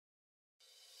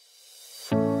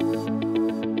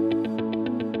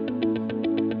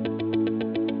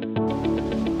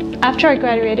After I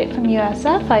graduated from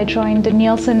USF, I joined the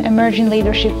Nielsen Emerging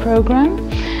Leadership Program.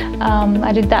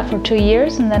 I did that for 2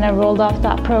 years, and then I rolled off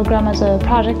that program as a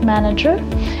project manager.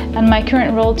 And my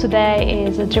current role today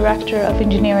is a Director of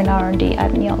Engineering R&D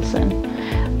at Nielsen.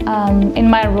 In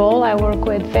my role, I work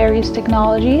with various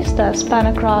technologies that span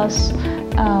across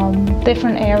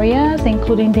different areas,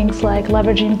 including things like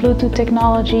leveraging Bluetooth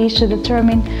technologies to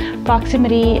determine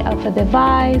proximity of a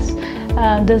device,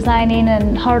 designing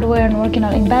and hardware and working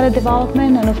on embedded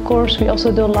development, and of course we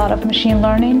also do a lot of machine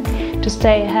learning to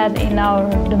stay ahead in our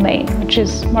domain, which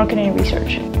is marketing and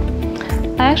research.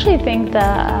 I actually think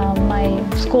that my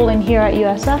schooling here at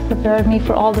USF prepared me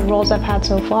for all the roles I've had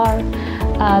so far.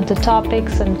 The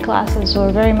topics and classes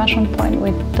were very much on point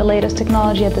with the latest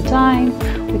technology at the time.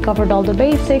 We covered all the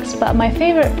basics, but my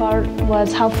favorite part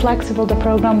was how flexible the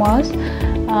program was.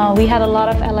 We had a lot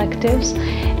of electives,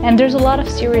 and there's a lot of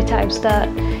stereotypes that,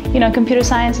 computer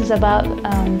science is about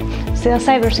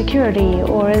cybersecurity,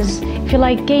 or if you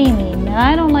like gaming, and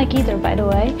I don't like either, by the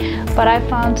way, but I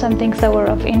found some things that were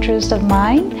of interest of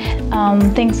mine.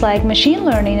 Things like machine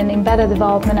learning and embedded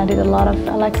development. I did a lot of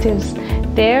electives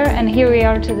there, and here we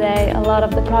are today. A lot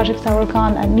of the projects I work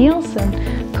on at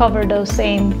Nielsen cover those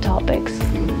same topics.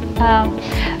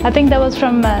 I think that was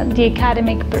from the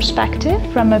academic perspective.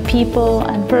 From a people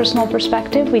and personal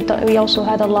perspective, we also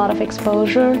had a lot of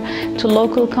exposure to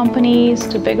local companies,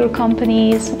 to bigger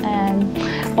companies, and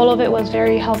all of it was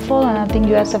very helpful, and I think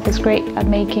USF is great at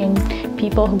making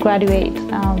people who graduate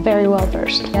very well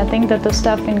versed. I think that the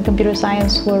staff in computer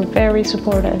science were very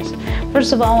supportive.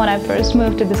 First of all, when I first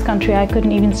moved to this country, I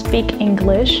couldn't even speak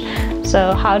English,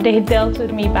 so how they dealt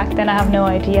with me back then I have no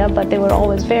idea, but they were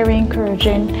always very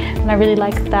encouraging, and I really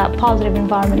liked that positive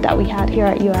environment that we had here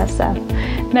at USF.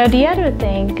 Now, the other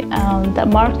thing that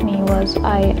marked me was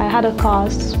I had a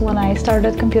cause. When I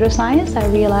started computer science, I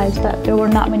realized that there were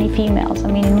not many females.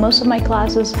 I mean, in most of my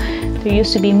classes, there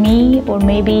used to be me or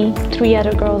maybe 3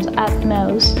 other girls at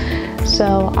most.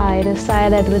 So I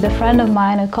decided with a friend of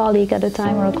mine, a colleague at the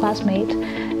time, or a classmate,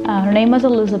 her name was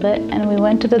Elizabeth, and we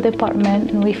went to the department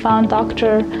and we found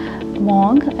Dr.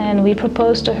 Wong, and we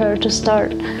proposed to her to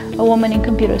start a Women in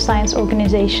Computer Science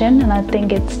organization, and I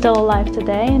think it's still alive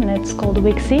today, and it's called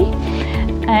WICSI.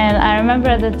 And I remember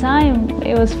at the time,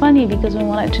 it was funny because we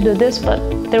wanted to do this, but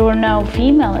there were no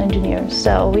female engineers,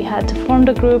 so we had to form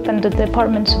the group, and the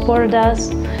department supported us.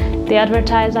 They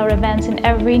advertised our events in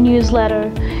every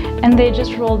newsletter, and they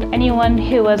just rolled anyone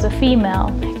who was a female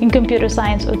in computer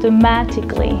science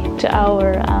automatically to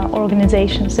our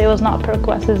organization. So it was not per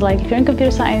quest. It's like, if you're in computer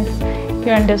science,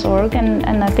 you're in this org,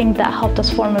 and I think that helped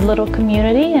us form a little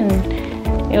community, and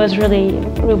it was really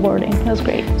rewarding. It was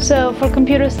great. So for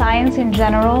computer science in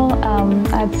general,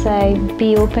 I'd say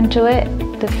be open to it.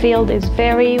 The field is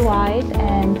very wide,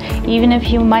 and even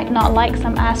if you might not like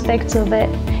some aspects of it,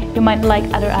 you might like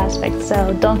other aspects,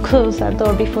 so don't close that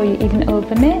door before you even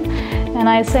open it. And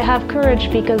I say have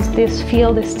courage, because this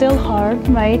field is still hard,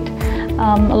 right?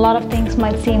 A lot of things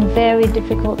might seem very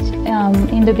difficult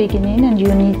in the beginning, and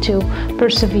you need to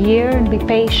persevere and be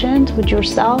patient with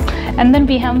yourself, and then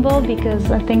be humble,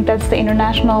 because I think that's the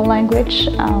international language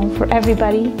for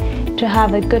everybody, to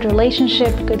have a good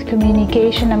relationship, good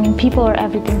communication. I mean, people are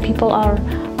everything. People are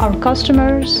our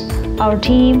customers, our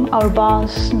team, our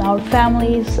boss, and our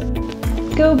families.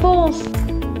 Go Bulls!